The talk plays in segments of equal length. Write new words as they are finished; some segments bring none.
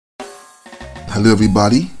Hello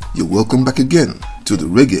everybody, you're welcome back again to the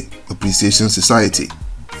Reggae Appreciation Society.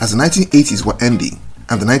 As the 1980s were ending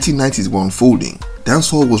and the 1990s were unfolding,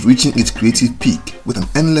 dancehall was reaching its creative peak with an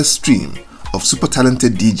endless stream of super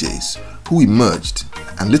talented DJs who emerged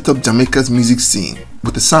and lit up Jamaica's music scene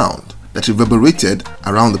with a sound that reverberated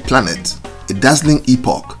around the planet. A dazzling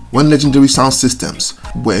epoch when legendary sound systems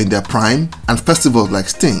were in their prime and festivals like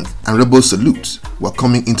Sting and Rebel Salute were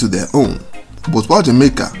coming into their own. But while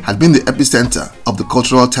Jamaica had been the epicenter of the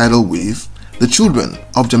cultural tidal wave, the children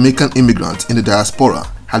of Jamaican immigrants in the diaspora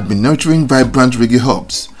had been nurturing vibrant reggae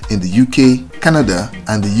hubs in the UK, Canada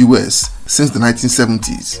and the US since the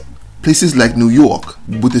 1970s. Places like New York,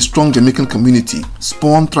 with a strong Jamaican community,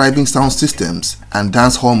 spawned thriving sound systems and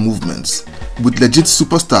dancehall movements, with legit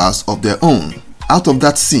superstars of their own. Out of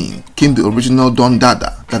that scene came the original Don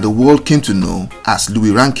Dada that the world came to know as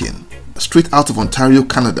Louie Rankin. Straight out of Ontario,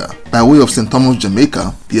 Canada, by way of St. Thomas,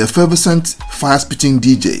 Jamaica, the effervescent, fire-spitting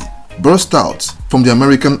DJ burst out from the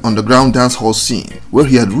American underground dancehall scene, where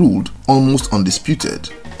he had ruled almost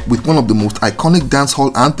undisputed, with one of the most iconic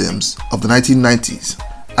dancehall anthems of the 1990s.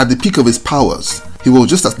 At the peak of his powers, he was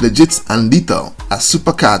just as legit and lethal as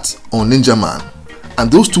Supercat or Ninja Man,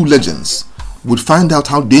 and those two legends would find out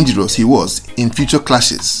how dangerous he was in future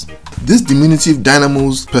clashes. This diminutive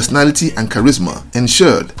dynamo's personality and charisma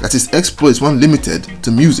ensured that his exploits weren't limited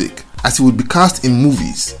to music, as he would be cast in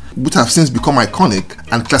movies, which have since become iconic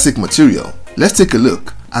and classic material. Let's take a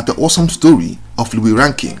look at the awesome story of Louie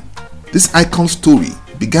Rankin. This icon story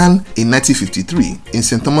began in 1953 in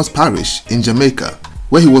St. Thomas Parish in Jamaica,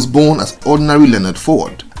 where he was born as ordinary Leonard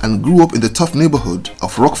Ford and grew up in the tough neighborhood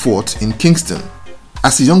of Rockfort in Kingston.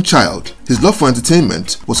 As a young child, his love for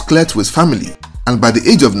entertainment was clear to his family, and by the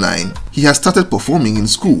age of 9, he had started performing in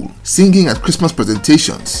school, singing at Christmas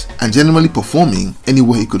presentations, and generally performing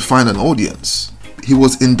anywhere he could find an audience. He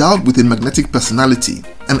was endowed with a magnetic personality,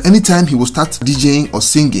 and anytime he would start DJing or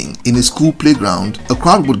singing in a school playground, a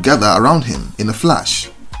crowd would gather around him in a flash.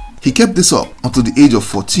 He kept this up until the age of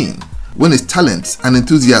 14, when his talents and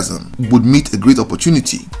enthusiasm would meet a great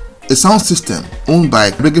opportunity. A sound system owned by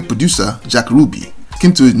reggae producer Jack Ruby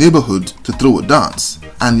came to his neighborhood to throw a dance,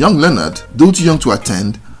 and young Leonard, though too young to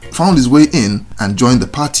attend, found his way in and joined the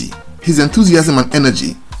party. His enthusiasm and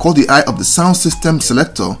energy caught the eye of the sound system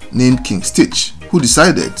selector named King Stitch, who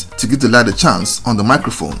decided to give the lad a chance on the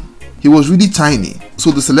microphone. He was really tiny, so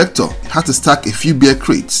the selector had to stack a few beer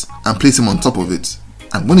crates and place him on top of it.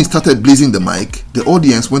 And when he started blazing the mic, the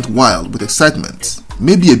audience went wild with excitement,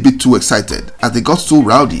 maybe a bit too excited, as they got so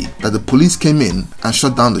rowdy that the police came in and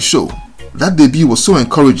shut down the show. That debut was so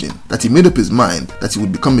encouraging that he made up his mind that he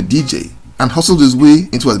would become a DJ and hustled his way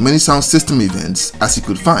into as many sound system events as he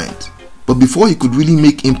could find. But before he could really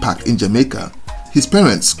make impact in Jamaica, his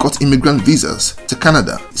parents got immigrant visas to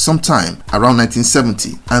Canada sometime around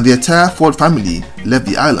 1970, and the entire Ford family left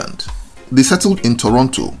the island. They settled in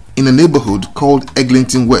Toronto, in a neighborhood called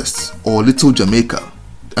Eglinton West or Little Jamaica,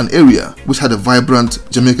 an area which had a vibrant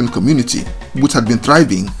Jamaican community which had been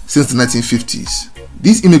thriving since the 1950s.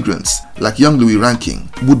 These immigrants, like young Louie Rankin,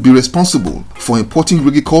 would be responsible for importing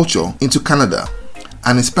reggae culture into Canada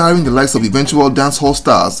and inspiring the likes of eventual dancehall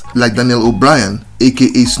stars like Daniel O'Brien,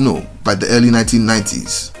 aka Snow, by the early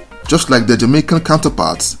 1990s, just like their Jamaican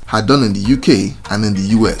counterparts had done in the UK and in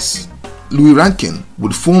the US. Louie Rankin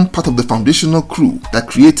would form part of the foundational crew that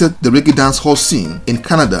created the reggae dancehall scene in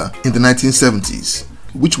Canada in the 1970s,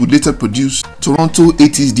 which would later produce Toronto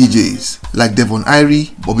 80s DJs like Devon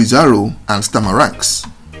Irie, Bobby Zaro and Stamaranks.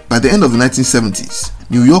 By the end of the 1970s,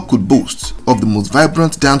 New York could boast of the most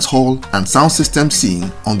vibrant dancehall and sound system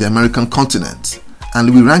scene on the American continent, and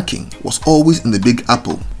Louie Rankin was always in the Big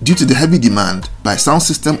Apple due to the heavy demand by sound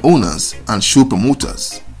system owners and show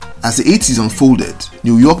promoters. As the 80s unfolded,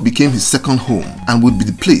 New York became his second home and would be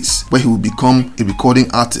the place where he would become a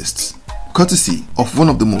recording artist, courtesy of one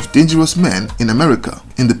of the most dangerous men in America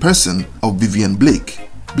in the person of Vivian Blake.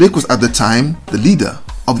 Blake was at the time the leader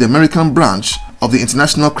of the American branch of the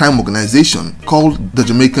international crime organization called the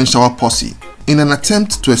Jamaican Shower Posse. In an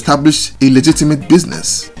attempt to establish a legitimate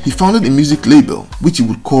business, he founded a music label which he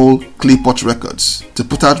would call Claypot Records to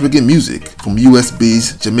put out reggae music from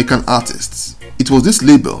US-based Jamaican artists. It was this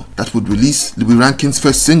label that would release Louie Rankin's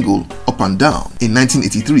first single, Up and Down, in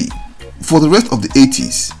 1983. For the rest of the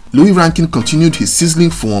 80s, Louie Rankin continued his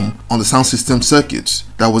sizzling form on the sound system circuit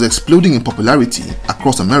that was exploding in popularity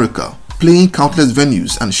across America, playing countless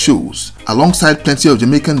venues and shows alongside plenty of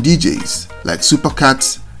Jamaican DJs like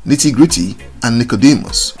Supercat, Nitty Gritty and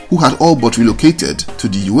Nicodemus, who had all but relocated to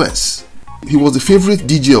the US. He was the favorite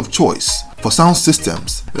DJ of choice for sound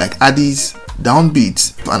systems like Addies,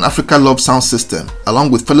 Downbeat, and Africa Love sound system,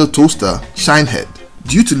 along with fellow toaster Shinehead.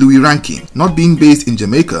 Due to Louie Rankin not being based in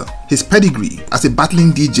Jamaica, his pedigree as a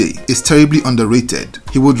battling DJ is terribly underrated.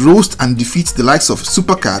 He would roast and defeat the likes of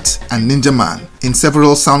Supercat and Ninja Man in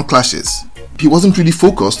several sound clashes. He wasn't really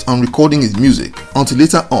focused on recording his music until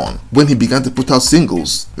later on when he began to put out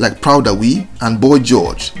singles like Proud Are We and Boy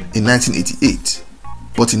George in 1988.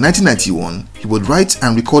 But in 1991, he would write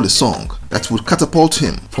and record a song that would catapult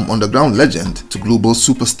him from underground legend to global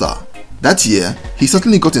superstar. That year, he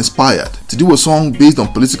certainly got inspired to do a song based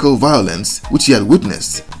on political violence which he had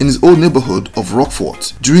witnessed in his old neighborhood of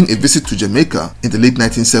Rockfort during a visit to Jamaica in the late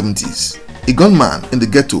 1970s. A gunman in the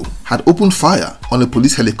ghetto had opened fire on a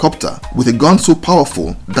police helicopter with a gun so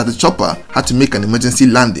powerful that the chopper had to make an emergency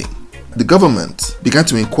landing. The government began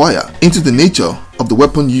to inquire into the nature of the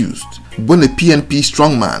weapon used when a PNP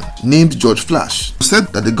strongman named George Flash said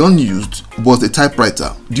that the gun used was a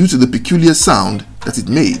typewriter due to the peculiar sound that it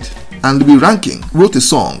made. And Louie Rankin wrote a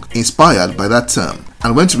song inspired by that term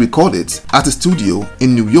and went to record it at a studio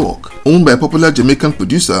in New York owned by popular Jamaican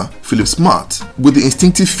producer Philip Smart, with the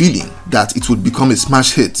instinctive feeling that it would become a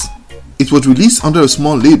smash hit. It was released under a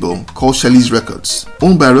small label called Shelley's Records,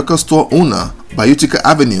 owned by a record store owner by Utica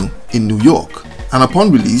Avenue in New York, and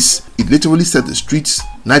upon release it literally set the streets,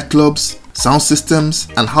 nightclubs, sound systems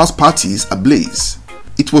and house parties ablaze.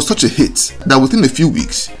 It was such a hit that within a few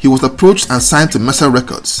weeks he was approached and signed to Mesa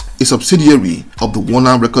Records, a subsidiary of the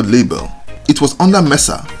Warner record label. It was under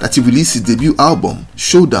Mesa that he released his debut album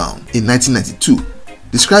Showdown in 1992.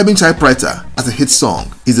 Describing Typewriter as a hit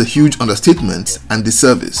song is a huge understatement and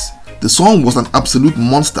disservice. The song was an absolute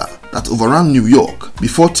monster that overran New York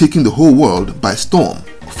before taking the whole world by storm.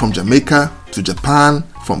 From Jamaica to Japan,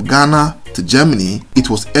 from Ghana to Germany, it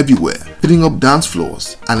was everywhere, filling up dance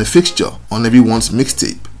floors and a fixture on everyone's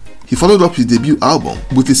mixtape. He followed up his debut album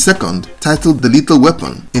with his second, titled The Lethal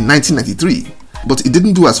Weapon, in 1993, but it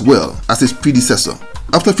didn't do as well as his predecessor.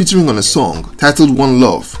 After featuring on a song titled One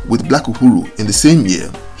Love with Black Uhuru in the same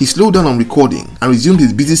year, he slowed down on recording and resumed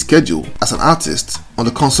his busy schedule as an artist on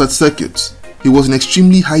the concert circuit. He was in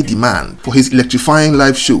extremely high demand for his electrifying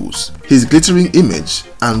live shows, his glittering image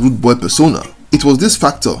and rude boy persona. It was this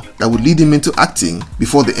factor that would lead him into acting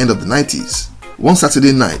before the end of the 90s. One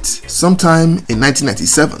Saturday night, sometime in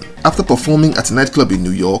 1997, after performing at a nightclub in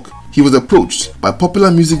New York, he was approached by popular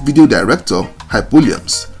music video director Hype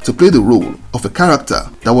Williams to play the role of a character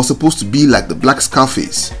that was supposed to be like the Black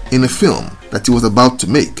Scarface in a film that he was about to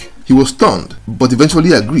make. He was stunned, but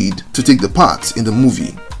eventually agreed to take the part in the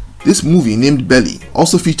movie. This movie, named Belly,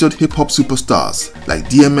 also featured hip-hop superstars like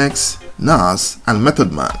DMX, Nas, and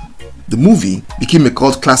Method Man. The movie became a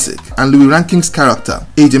cult classic, and Louie Rankin's character,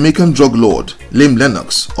 a Jamaican drug lord, Lame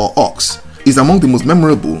Lennox or Ox, is among the most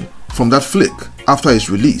memorable from that flick after its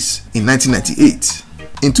release in 1998.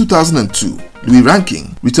 In 2002, Louie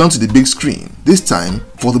Rankin returned to the big screen, this time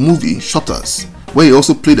for the movie Shutters, where he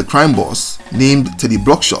also played a crime boss named Teddy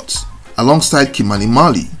Brockshot, alongside Kimani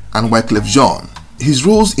Marley and Wyclef Jean. His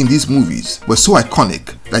roles in these movies were so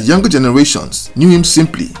iconic that younger generations knew him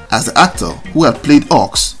simply as the actor who had played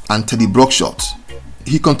Ox and Teddy Brockshot.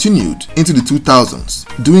 He continued into the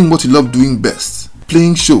 2000s, doing what he loved doing best,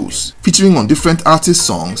 playing shows, featuring on different artists'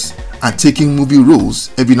 songs, and taking movie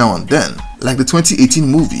roles every now and then, like the 2018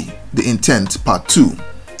 movie The Intent Part 2.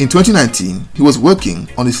 In 2019, he was working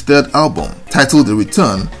on his third album, titled The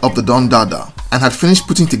Return of the Don Dada, and had finished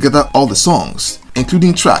putting together all the songs,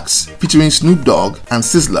 including tracks featuring Snoop Dogg and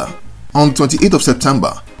Sizzla. On the 28th of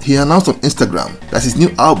September, he announced on Instagram that his new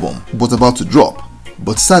album was about to drop,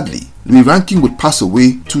 but sadly, Louie Rankin would pass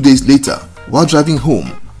away 2 days later while driving home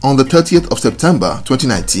on the 30th of September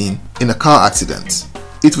 2019 in a car accident.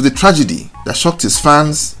 It was a tragedy that shocked his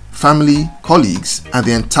fans, family, colleagues, and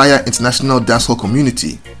the entire international dancehall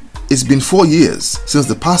community. It's been 4 years since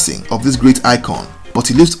the passing of this great icon, but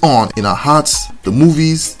he lives on in our hearts, the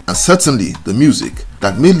movies, and certainly the music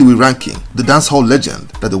that made Louie Rankin the dancehall legend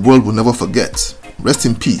that the world will never forget. Rest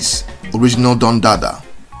in peace, original Don Dada.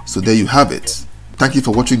 So there you have it. Thank you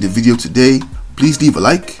for watching the video today. Please leave a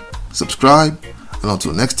like, subscribe, and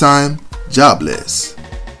until next time, Jah bless.